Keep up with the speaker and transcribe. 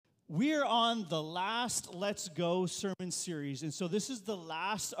We're on the last Let's Go sermon series, and so this is the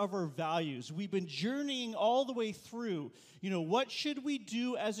last of our values. We've been journeying all the way through, what should we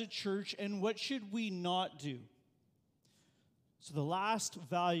do as a church and what should we not do? So the last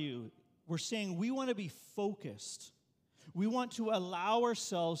value, we're saying we want to be focused. We want to allow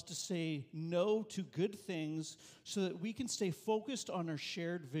ourselves to say no to good things so that we can stay focused on our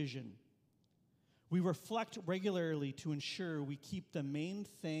shared vision. We reflect regularly to ensure we keep the main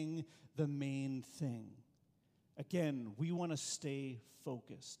thing the main thing. Again, we want to stay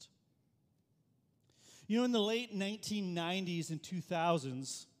focused. In the late 1990s and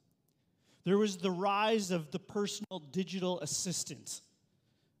 2000s, there was the rise of the personal digital assistant.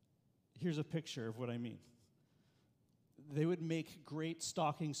 Here's a picture of what I mean. They would make great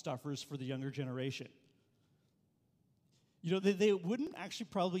stocking stuffers for the younger generation. They wouldn't actually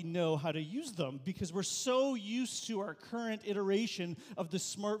probably know how to use them because we're so used to our current iteration of the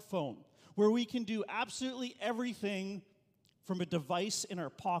smartphone, where we can do absolutely everything from a device in our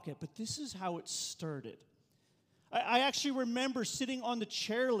pocket. But this is how it started. I actually remember sitting on the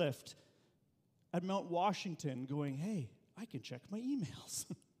chairlift at Mount Washington going, hey, I can check my emails.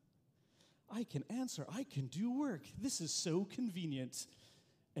 I can answer. I can do work. This is so convenient.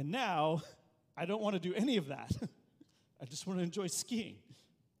 And now, I don't want to do any of that. I just want to enjoy skiing.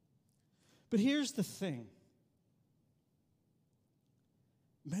 But here's the thing.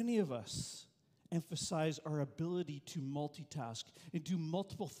 Many of us emphasize our ability to multitask and do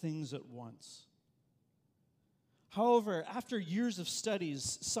multiple things at once. However, after years of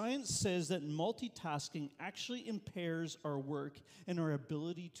studies, science says that multitasking actually impairs our work and our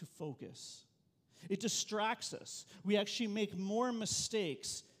ability to focus. It distracts us. We actually make more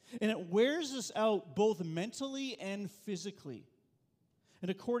mistakes. And it wears us out both mentally and physically. And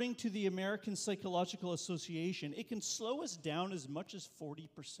according to the American Psychological Association, it can slow us down as much as 40%.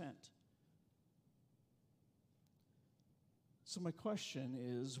 So my question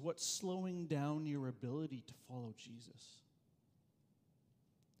is, what's slowing down your ability to follow Jesus?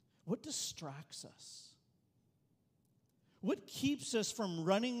 What distracts us? What keeps us from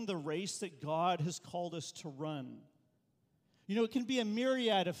running the race that God has called us to run? It can be a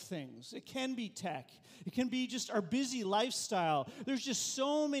myriad of things. It can be tech. It can be just our busy lifestyle. There's just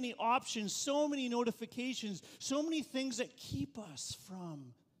so many options, so many notifications, so many things that keep us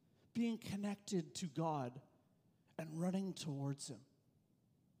from being connected to God and running towards Him.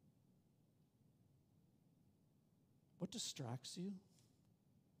 What distracts you?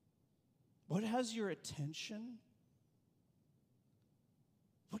 What has your attention?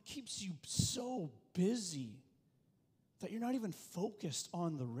 What keeps you so busy that you're not even focused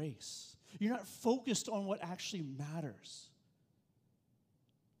on the race? You're not focused on what actually matters.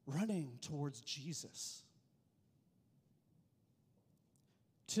 Running towards Jesus.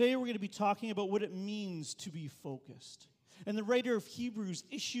 Today we're going to be talking about what it means to be focused. And the writer of Hebrews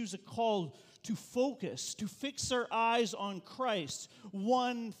issues a call to focus, to fix our eyes on Christ,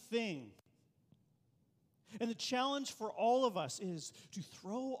 one thing. And the challenge for all of us is to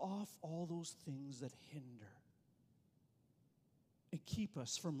throw off all those things that hinder and keep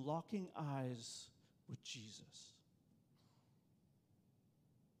us from locking eyes with Jesus.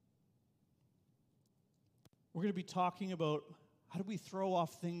 We're going to be talking about how do we throw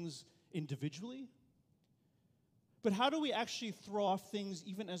off things individually, but how do we actually throw off things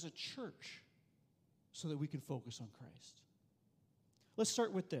even as a church so that we can focus on Christ? Let's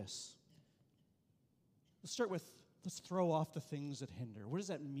start with this. Let's throw off the things that hinder. What does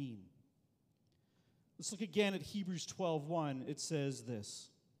that mean? Let's look again at Hebrews 12:1. It says this: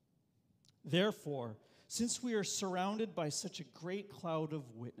 Therefore, since we are surrounded by such a great cloud of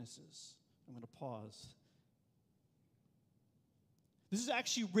witnesses, I'm going to pause. This is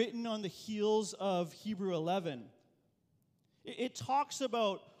actually written on the heels of Hebrew 11. It talks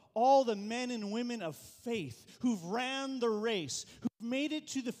about all the men and women of faith who've ran the race, who've made it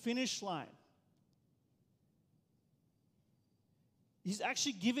to the finish line. He's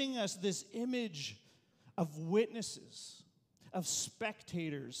actually giving us this image of witnesses, of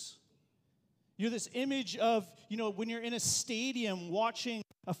spectators. This image of, when you're in a stadium watching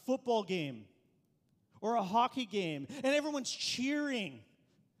a football game or a hockey game, and everyone's cheering.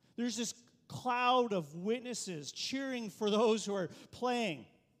 There's this cloud of witnesses cheering for those who are playing.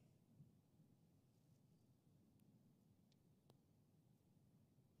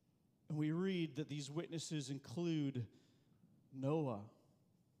 And we read that these witnesses include Noah,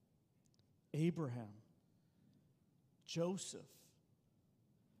 Abraham, Joseph,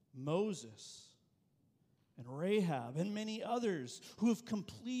 Moses, and Rahab, and many others who have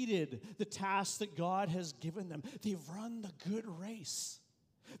completed the task that God has given them. They've run the good race.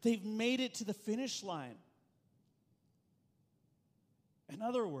 They've made it to the finish line. In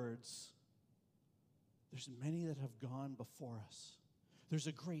other words, there's many that have gone before us. There's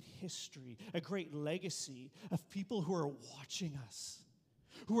a great history, a great legacy of people who are watching us,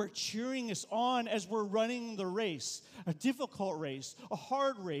 who are cheering us on as we're running the race, a difficult race, a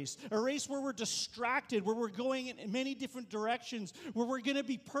hard race, a race where we're distracted, where we're going in many different directions, where we're going to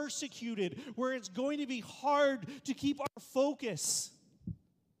be persecuted, where it's going to be hard to keep our focus.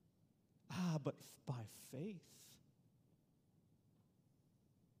 But by faith,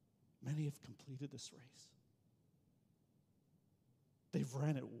 many have completed this race. They've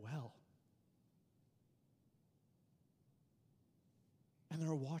ran it well. And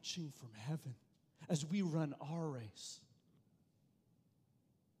they're watching from heaven as we run our race.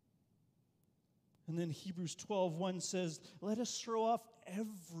 And then Hebrews 12:1 says, let us throw off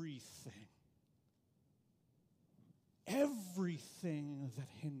everything that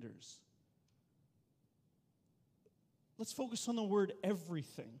hinders. Let's focus on the word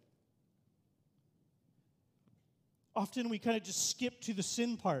everything. Often we kind of just skip to the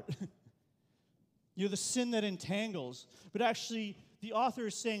sin part. The sin that entangles. But actually, the author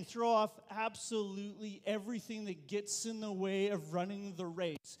is saying throw off absolutely everything that gets in the way of running the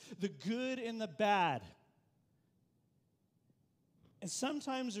race. The good and the bad. And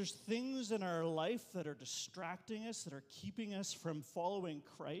sometimes there's things in our life that are distracting us, that are keeping us from following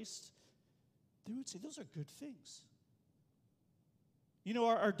Christ. They would say those are good things.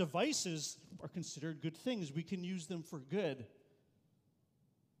 Our devices are considered good things. We can use them for good.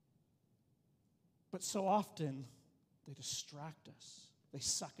 But so often, they distract us. They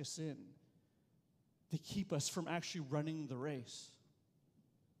suck us in. They keep us from actually running the race.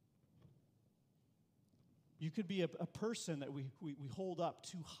 You could be a person that we hold up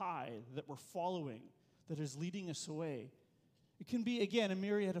too high, that we're following, that is leading us away. It can be, again, a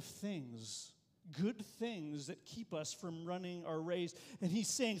myriad of things. Good things that keep us from running our race. And he's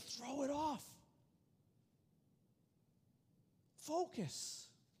saying, throw it off. Focus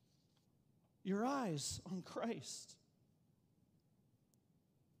your eyes on Christ.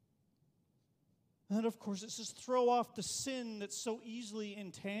 And then, of course, it says, throw off the sin that so easily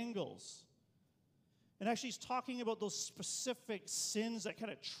entangles. And actually, he's talking about those specific sins that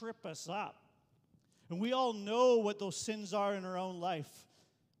kind of trip us up. And we all know what those sins are in our own life.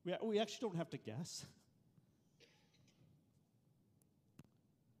 We actually don't have to guess.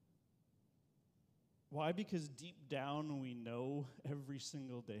 Why? Because deep down we know every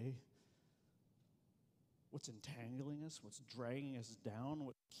single day what's entangling us, what's dragging us down,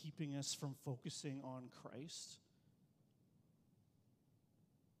 what's keeping us from focusing on Christ.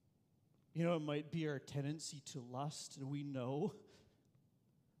 It might be our tendency to lust, and we know,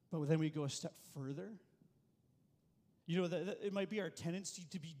 but then we go a step further. It might be our tendency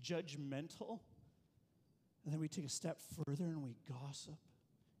to be judgmental. And then we take a step further and we gossip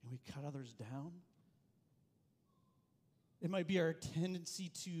and we cut others down. It might be our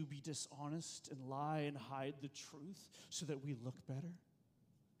tendency to be dishonest and lie and hide the truth so that we look better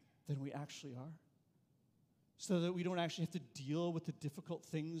than we actually are. So that we don't actually have to deal with the difficult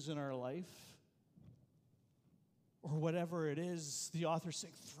things in our life. Or whatever it is, the author's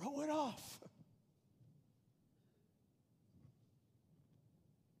saying, throw it off.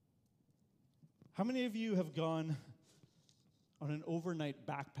 How many of you have gone on an overnight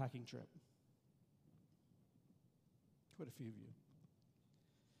backpacking trip? Quite a few of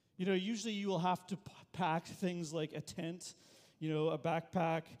you. Usually you will have to pack things like a tent, a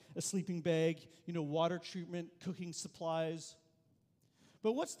backpack, a sleeping bag, water treatment, cooking supplies.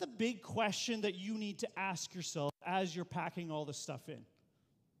 But what's the big question that you need to ask yourself as you're packing all this stuff in?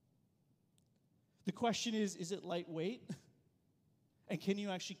 The question is it lightweight? And can you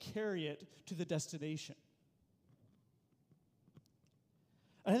actually carry it to the destination?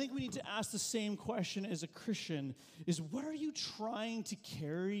 And I think we need to ask the same question as a Christian, is what are you trying to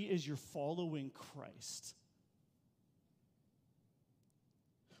carry as you're following Christ?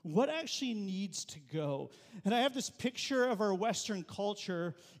 What actually needs to go? And I have this picture of our Western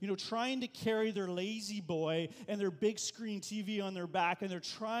culture, trying to carry their lazy boy and their big screen TV on their back, and they're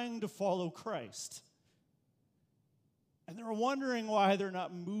trying to follow Christ. And they're wondering why they're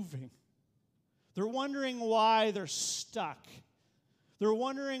not moving. They're wondering why they're stuck. They're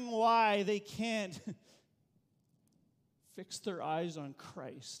wondering why they can't fix their eyes on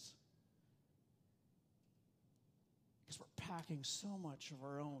Christ. Because we're packing so much of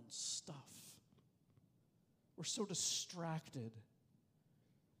our own stuff. We're so distracted.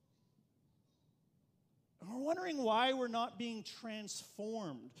 And we're wondering why we're not being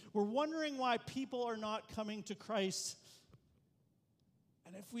transformed. We're wondering why people are not coming to Christ.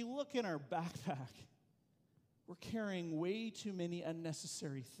 And if we look in our backpack, we're carrying way too many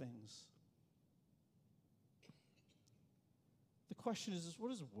unnecessary things. The question is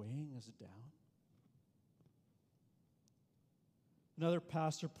what is weighing us down? Another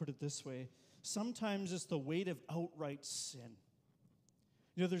pastor put it this way: sometimes it's the weight of outright sin.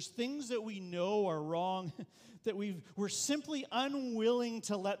 There's things that we know are wrong that we're simply unwilling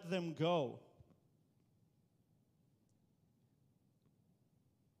to let them go.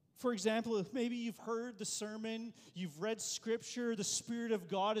 For example, if maybe you've heard the sermon, you've read scripture, the Spirit of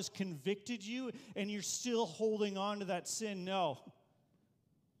God has convicted you, and you're still holding on to that sin. No.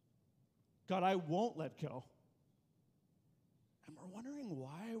 God, I won't let go. And we're wondering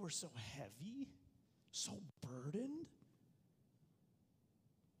why we're so heavy, so burdened.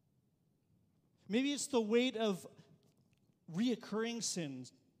 Maybe it's the weight of reoccurring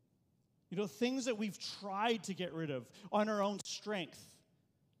sins. Things that we've tried to get rid of on our own strength.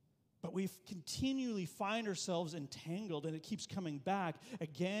 But we continually find ourselves entangled, and it keeps coming back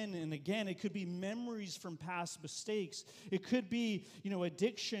again and again. It could be memories from past mistakes. It could be,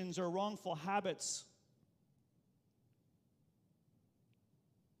 addictions or wrongful habits.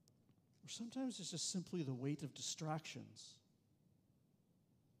 Or sometimes it's just simply the weight of distractions.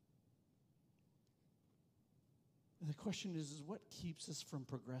 And the question is what keeps us from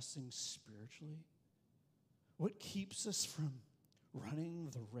progressing spiritually? What keeps us from running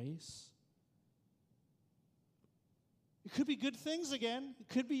the race? It could be good things again. It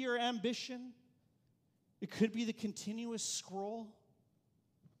could be your ambition. It could be the continuous scroll.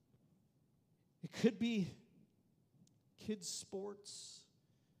 It could be kids' sports.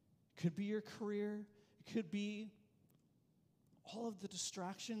 It could be your career. It could be all of the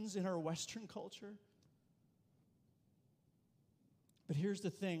distractions in our Western culture. But here's the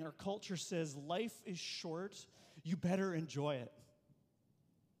thing. Our culture says life is short. You better enjoy it.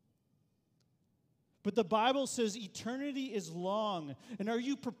 But the Bible says eternity is long. And are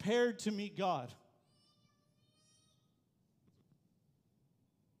you prepared to meet God?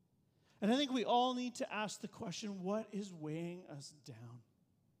 And I think we all need to ask the question, what is weighing us down?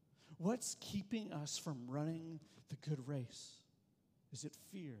 What's keeping us from running the good race? Is it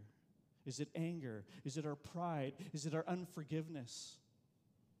fear? Is it anger? Is it our pride? Is it our unforgiveness?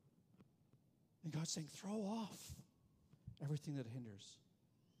 And God's saying, throw off everything that hinders.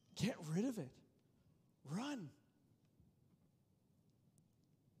 Get rid of it. Run.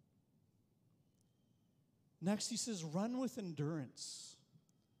 Next, he says, run with endurance.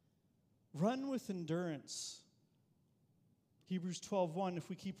 Run with endurance. Hebrews 12:1, if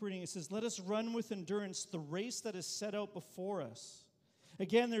we keep reading, it says, let us run with endurance the race that is set out before us.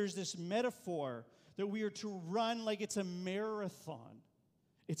 Again, there's this metaphor that we are to run like it's a marathon.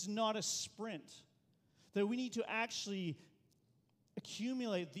 It's not a sprint. That we need to actually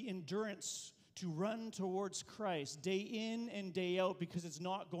accumulate the endurance to run towards Christ day in and day out, because it's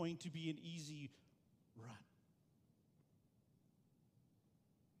not going to be an easy run.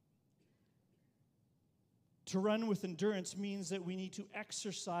 To run with endurance means that we need to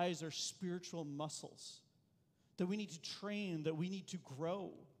exercise our spiritual muscles, that we need to train, that we need to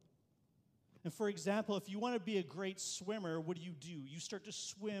grow. And for example, if you want to be a great swimmer, what do? You start to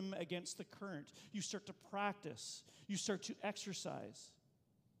swim against the current. You start to practice. You start to exercise.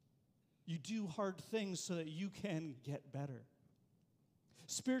 You do hard things so that you can get better.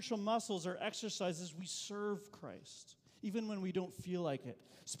 Spiritual muscles are exercises we serve Christ, even when we don't feel like it.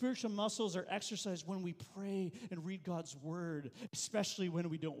 Spiritual muscles are exercised when we pray and read God's word, especially when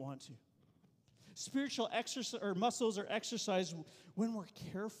we don't want to. Spiritual muscles are exercised when we're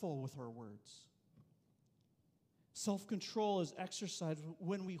careful with our words. Self-control is exercised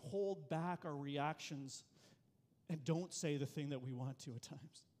when we hold back our reactions and don't say the thing that we want to at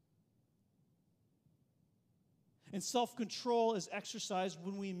times. And self-control is exercised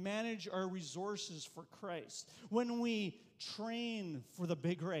when we manage our resources for Christ, when we train for the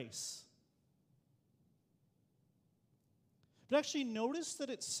big race. But actually notice that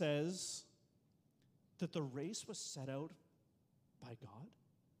it says that the race was set out by God.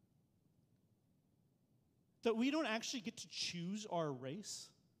 That we don't actually get to choose our race.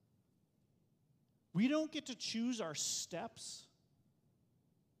 We don't get to choose our steps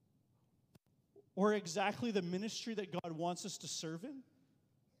or exactly the ministry that God wants us to serve in.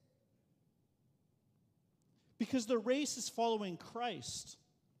 Because the race is following Christ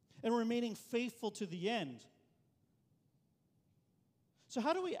and remaining faithful to the end. So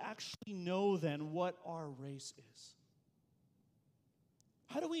how do we actually know then what our race is?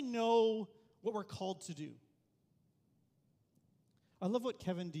 How do we know what we're called to do? I love what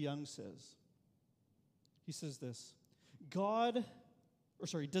Kevin DeYoung says. He says this,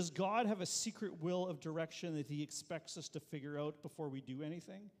 does God have a secret will of direction that he expects us to figure out before we do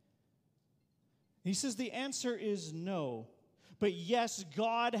anything? He says the answer is no. But yes,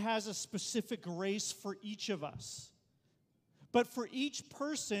 God has a specific race for each of us. But for each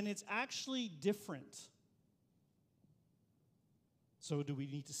person, it's actually different. So do we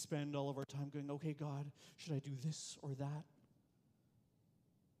need to spend all of our time going, okay, God, should I do this or that?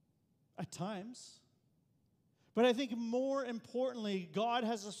 At times. But I think more importantly, God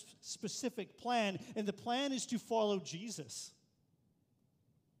has a specific plan, and the plan is to follow Jesus.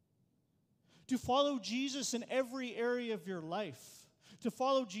 To follow Jesus in every area of your life. To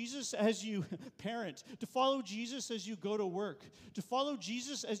follow Jesus as you parent. To follow Jesus as you go to work. To follow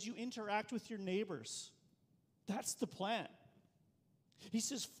Jesus as you interact with your neighbors. That's the plan. He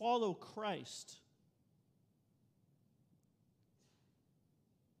says, follow Christ.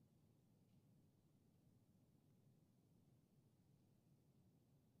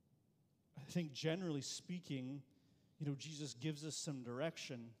 I think generally speaking, Jesus gives us some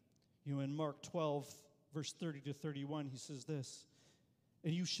direction. In Mark 12, verse 30 to 31, he says this,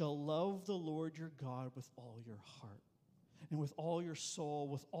 and you shall love the Lord your God with all your heart, and with all your soul,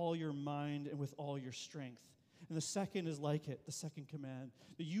 with all your mind, and with all your strength. And the second is like it, the second command,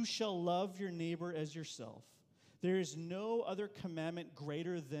 that you shall love your neighbor as yourself. There is no other commandment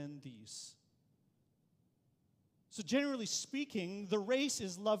greater than these. So generally speaking, the race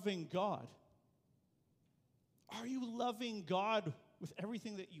is loving God. Are you loving God with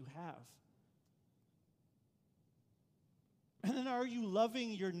everything that you have? And then are you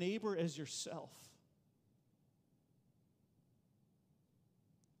loving your neighbor as yourself?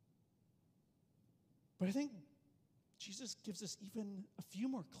 But I think Jesus gives us even a few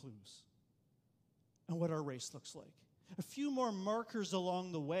more clues on what our race looks like. A few more markers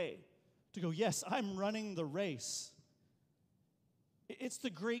along the way to go, yes, I'm running the race. It's the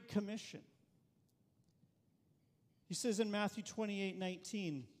Great Commission. He says in Matthew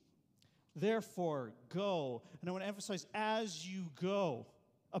 28:19, therefore, go. And I want to emphasize, as you go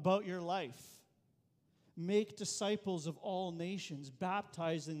about your life, make disciples of all nations,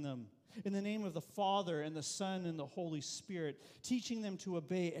 baptizing them in the name of the Father and the Son and the Holy Spirit, teaching them to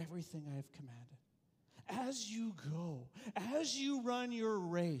obey everything I have commanded. As you go, as you run your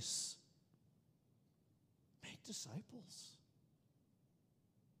race, make disciples.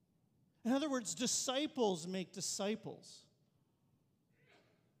 In other words, disciples make disciples.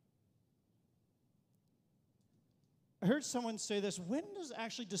 I heard someone say this, when does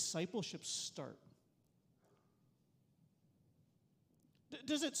actually discipleship start?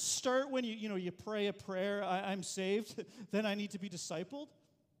 Does it start when you pray a prayer, I'm saved, then I need to be discipled?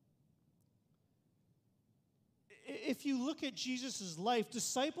 If you look at Jesus' life,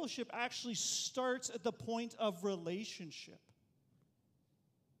 discipleship actually starts at the point of relationship.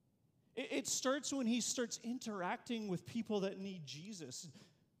 It starts when he starts interacting with people that need Jesus.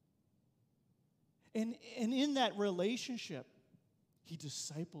 And in that relationship, he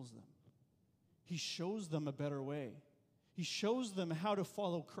disciples them. He shows them a better way. He shows them how to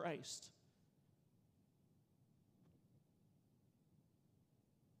follow Christ.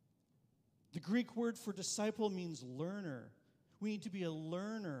 The Greek word for disciple means learner. We need to be a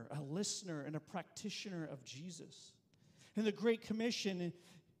learner, a listener, and a practitioner of Jesus. And the Great Commission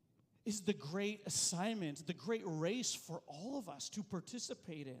is the great assignment, the great race for all of us to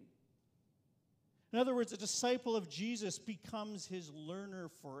participate in. In other words, a disciple of Jesus becomes his learner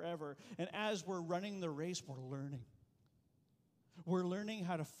forever. And as we're running the race, we're learning. We're learning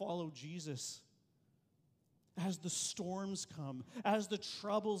how to follow Jesus as the storms come, as the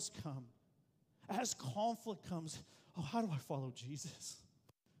troubles come, as conflict comes. Oh, how do I follow Jesus?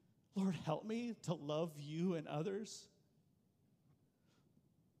 Lord, help me to love you and others.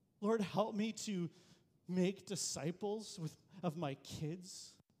 Lord, help me to make disciples of my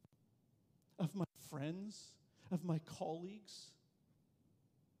kids, of my friends, of my colleagues.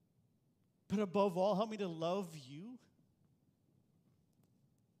 But above all, help me to love you.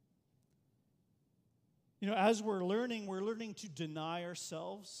 As we're learning to deny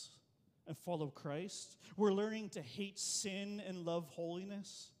ourselves and follow Christ. We're learning to hate sin and love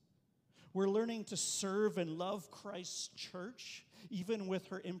holiness. We're learning to serve and love Christ's church, even with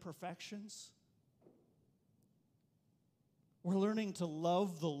her imperfections. We're learning to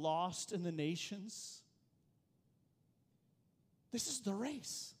love the lost and the nations. This is the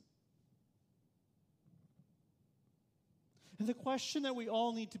race. And the question that we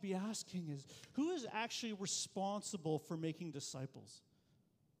all need to be asking is, who is actually responsible for making disciples?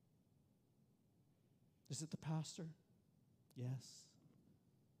 Is it the pastor? Yes.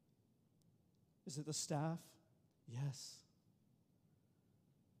 Is it the staff? Yes.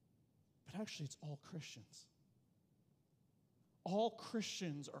 But actually, it's all Christians. All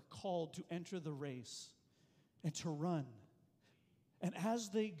Christians are called to enter the race and to run. And as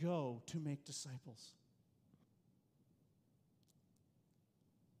they go, to make disciples.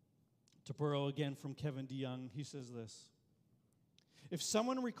 To borrow again from Kevin DeYoung, he says this: if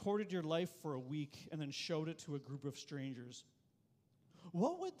someone recorded your life for a week and then showed it to a group of strangers,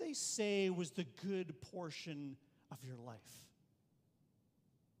 what would they say was the good portion of your life?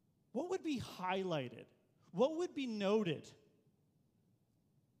 What would be highlighted? What would be noted?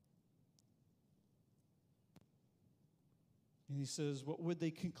 And he says, what would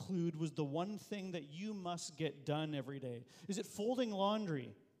they conclude was the one thing that you must get done every day? Is it folding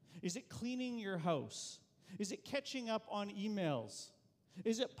laundry? Is it cleaning your house? Is it catching up on emails?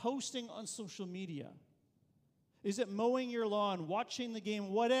 Is it posting on social media? Is it mowing your lawn, watching the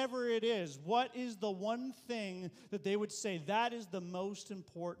game, whatever it is? What is the one thing that they would say that is the most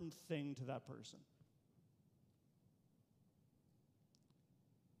important thing to that person?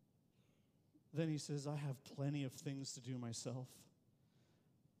 Then he says, I have plenty of things to do myself.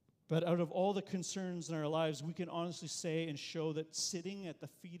 But out of all the concerns in our lives, we can honestly say and show that sitting at the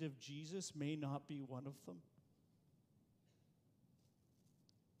feet of Jesus may not be one of them.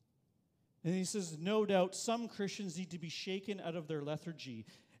 And he says, no doubt some Christians need to be shaken out of their lethargy,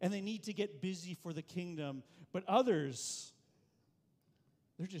 and they need to get busy for the kingdom. But others,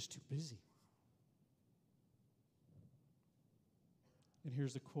 they're just too busy. And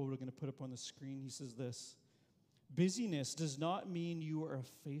here's the quote I'm going to put up on the screen. He says this: busyness does not mean you are a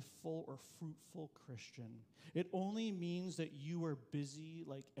faithful or fruitful Christian. It only means that you are busy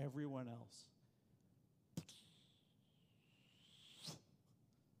like everyone else.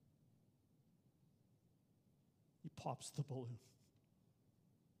 He pops the balloon.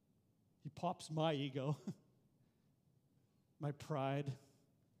 He pops my ego, my pride.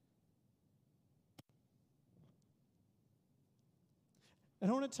 And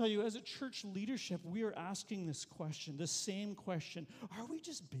I want to tell you, as a church leadership, we are asking this question, the same question. Are we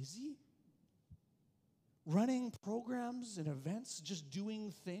just busy? Running programs and events, just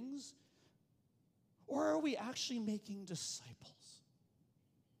doing things? Or are we actually making disciples?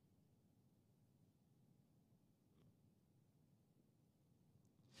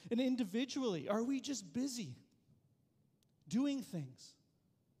 And individually, are we just busy doing things?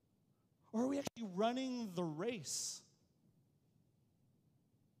 Or are we actually running the race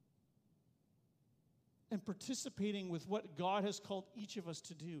and participating with what God has called each of us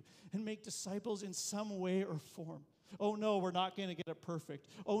to do and make disciples in some way or form? Oh no, we're not going to get it perfect.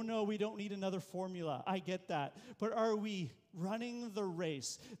 Oh no, we don't need another formula. I get that. But are we running the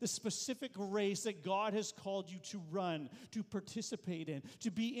race, the specific race that God has called you to run, to participate in, to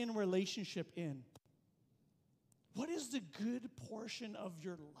be in relationship in? What is the good portion of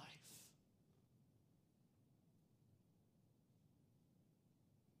your life?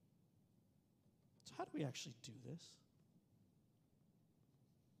 So how do we actually do this?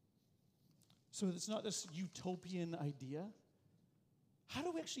 So it's not this utopian idea. How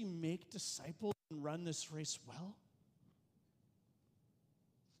do we actually make disciples and run this race well?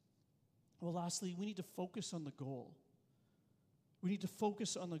 Well, lastly, we need to focus on the goal. We need to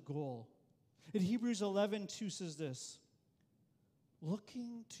focus on the goal. In Hebrews 11:2 says this: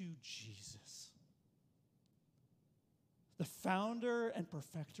 looking to Jesus, the founder and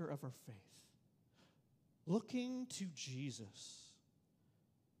perfecter of our faith. Looking to Jesus.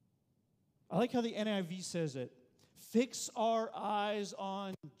 I like how the NIV says it. Fix our eyes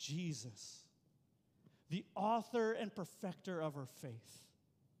on Jesus, the author and perfecter of our faith.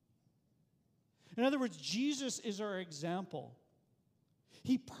 In other words, Jesus is our example.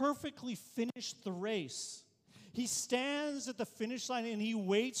 He perfectly finished the race. He stands at the finish line and he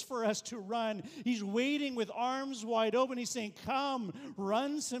waits for us to run. He's waiting with arms wide open. He's saying, come,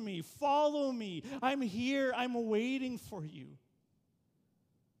 run to me, follow me. I'm here, I'm waiting for you.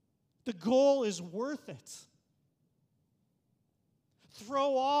 The goal is worth it.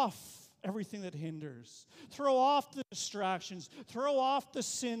 Throw off everything that hinders. Throw off the distractions. Throw off the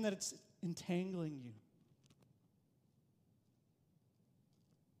sin that's entangling you.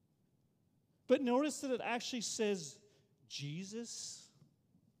 But notice that it actually says Jesus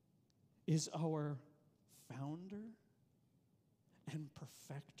is our founder and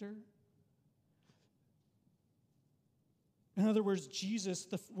perfecter. In other words, Jesus,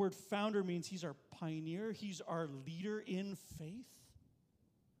 the word founder means he's our pioneer. He's our leader in faith.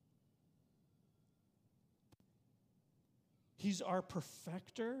 He's our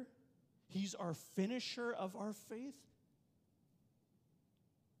perfecter. He's our finisher of our faith.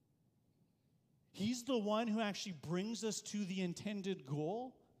 He's the one who actually brings us to the intended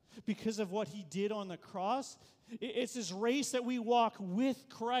goal. because of what he did on the cross. It's this race that we walk with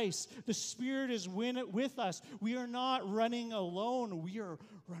Christ. The Spirit is with us. We are not running alone. We are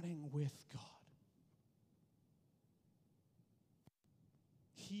running with God.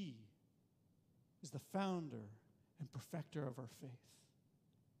 He is the founder and perfecter of our faith.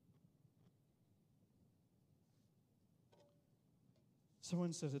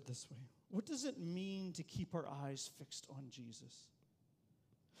 Someone said it this way. What does it mean to keep our eyes fixed on Jesus?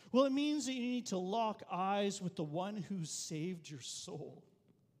 Well, it means that you need to lock eyes with the one who saved your soul.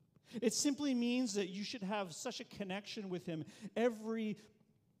 It simply means that you should have such a connection with him in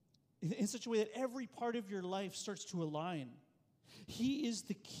such a way that every part of your life starts to align. He is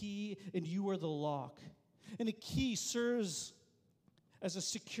the key and you are the lock. And a key serves as a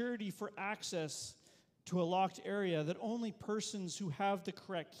security for access to a locked area that only persons who have the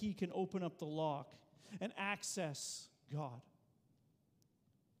correct key can open up the lock and access God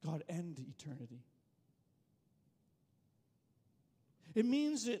and eternity. It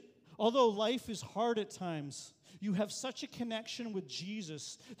means that although life is hard at times, you have such a connection with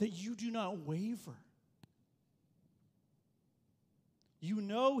Jesus that you do not waver. You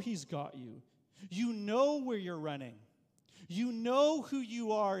know he's got you. You know where you're running. You know who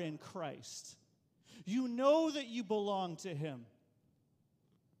you are in Christ. You know that you belong to him.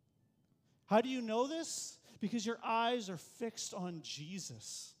 How do you know this? Because your eyes are fixed on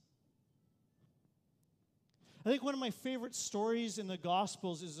Jesus. I think one of my favorite stories in the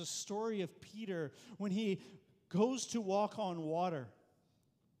Gospels is the story of Peter when he goes to walk on water.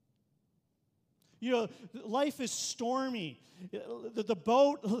 You know, life is stormy. The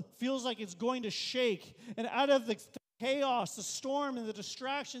boat feels like it's going to shake. And out of the chaos, the storm, and the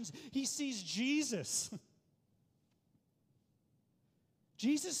distractions, he sees Jesus.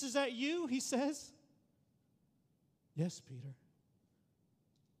 Jesus, is that you? He says. Yes, Peter.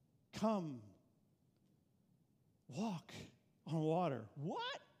 Come. Walk on water. What?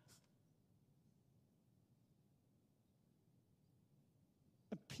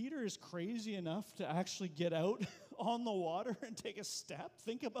 Peter is crazy enough to actually get out on the water and take a step.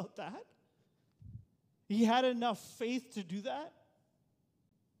 Think about that. He had enough faith to do that.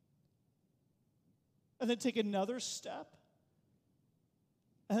 And then take another step.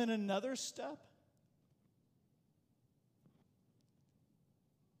 And then another step.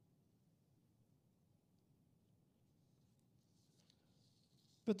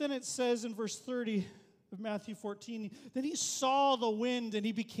 But then it says in verse 30 of Matthew 14, then he saw the wind and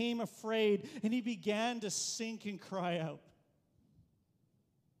he became afraid and he began to sink and cry out.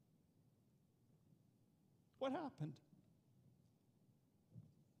 What happened?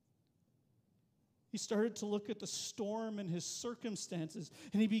 He started to look at the storm and his circumstances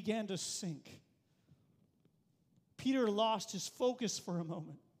and he began to sink. Peter lost his focus for a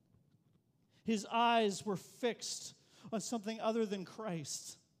moment. His eyes were fixed on something other than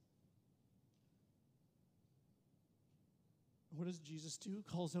Christ. What does Jesus do? He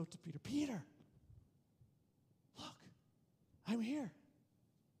calls out to Peter, Peter, look, I'm here.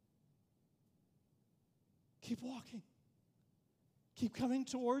 Keep walking. Keep coming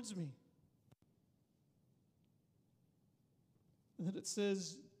towards me. And then it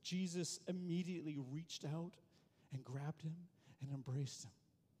says Jesus immediately reached out and grabbed him and embraced him.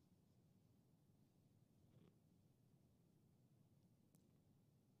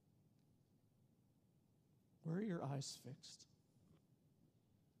 Where are your eyes fixed?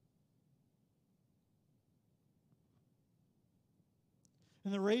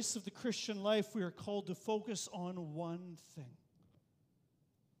 In the race of the Christian life, we are called to focus on one thing.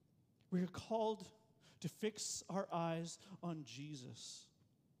 We are called to fix our eyes on Jesus.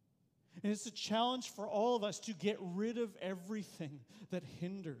 And it's a challenge for all of us to get rid of everything that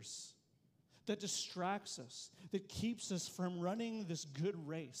hinders, that distracts us, that keeps us from running this good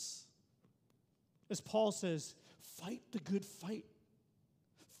race. As Paul says, fight the good fight.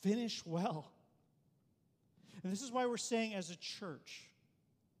 Finish well. And this is why we're saying as a church,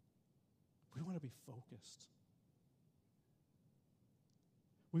 we want to be focused.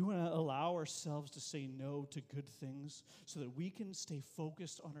 We want to allow ourselves to say no to good things so that we can stay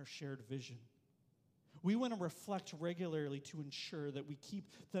focused on our shared vision. We want to reflect regularly to ensure that we keep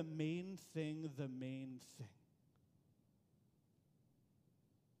the main thing the main thing.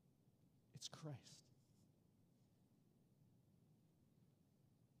 It's Christ.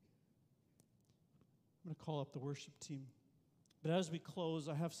 I'm going to call up the worship team. But as we close,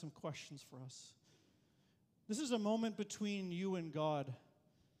 I have some questions for us. This is a moment between you and God.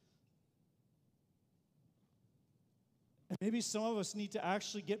 And maybe some of us need to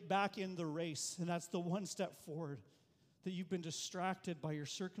actually get back in the race, and that's the one step forward. that you've been distracted by your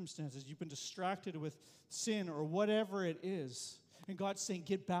circumstances. You've been distracted with sin or whatever it is. And God's saying,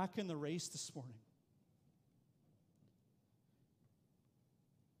 get back in the race this morning.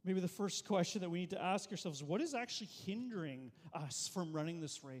 Maybe the first question that we need to ask ourselves is, what is actually hindering us from running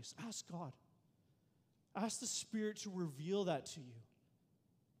this race? Ask God. Ask the Spirit to reveal that to you.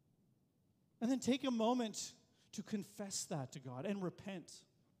 And then take a moment to confess that to God and repent.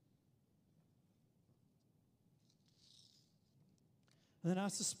 And then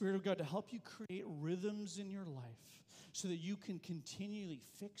ask the Spirit of God to help you create rhythms in your life so that you can continually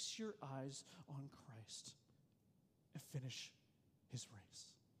fix your eyes on Christ and finish his race.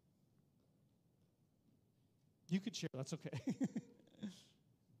 You could share, that's okay.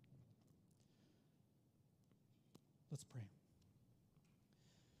 Let's pray.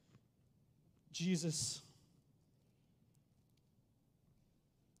 Jesus,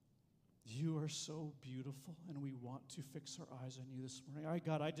 you are so beautiful, and we want to fix our eyes on you this morning.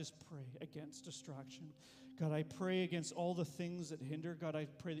 God, I just pray against distraction. God, I pray against all the things that hinder. God, I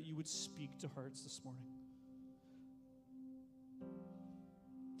pray that you would speak to hearts this morning.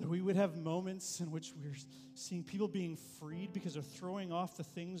 That we would have moments in which we're seeing people being freed because they're throwing off the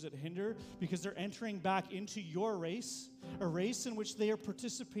things that hinder, because they're entering back into your race, a race in which they are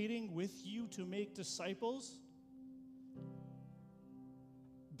participating with you to make disciples,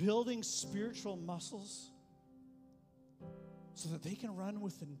 building spiritual muscles so that they can run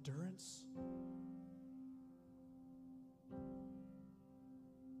with endurance.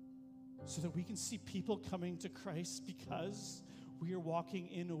 So that we can see people coming to Christ because we are walking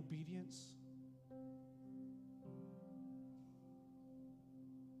in obedience.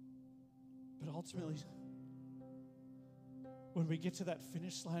 But ultimately, when we get to that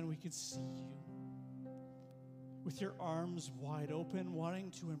finish line, we can see you with your arms wide open, wanting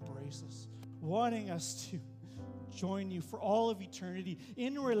to embrace us, wanting us to join you for all of eternity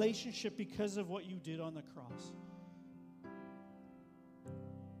in relationship because of what you did on the cross.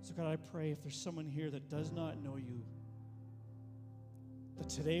 So God, I pray if there's someone here that does not know you, that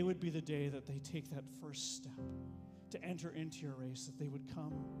today would be the day that they take that first step to enter into your race, that they would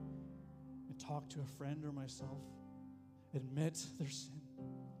come and talk to a friend or myself, admit their sin,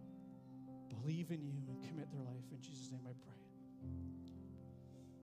 believe in you, and commit their life. In Jesus' name I pray.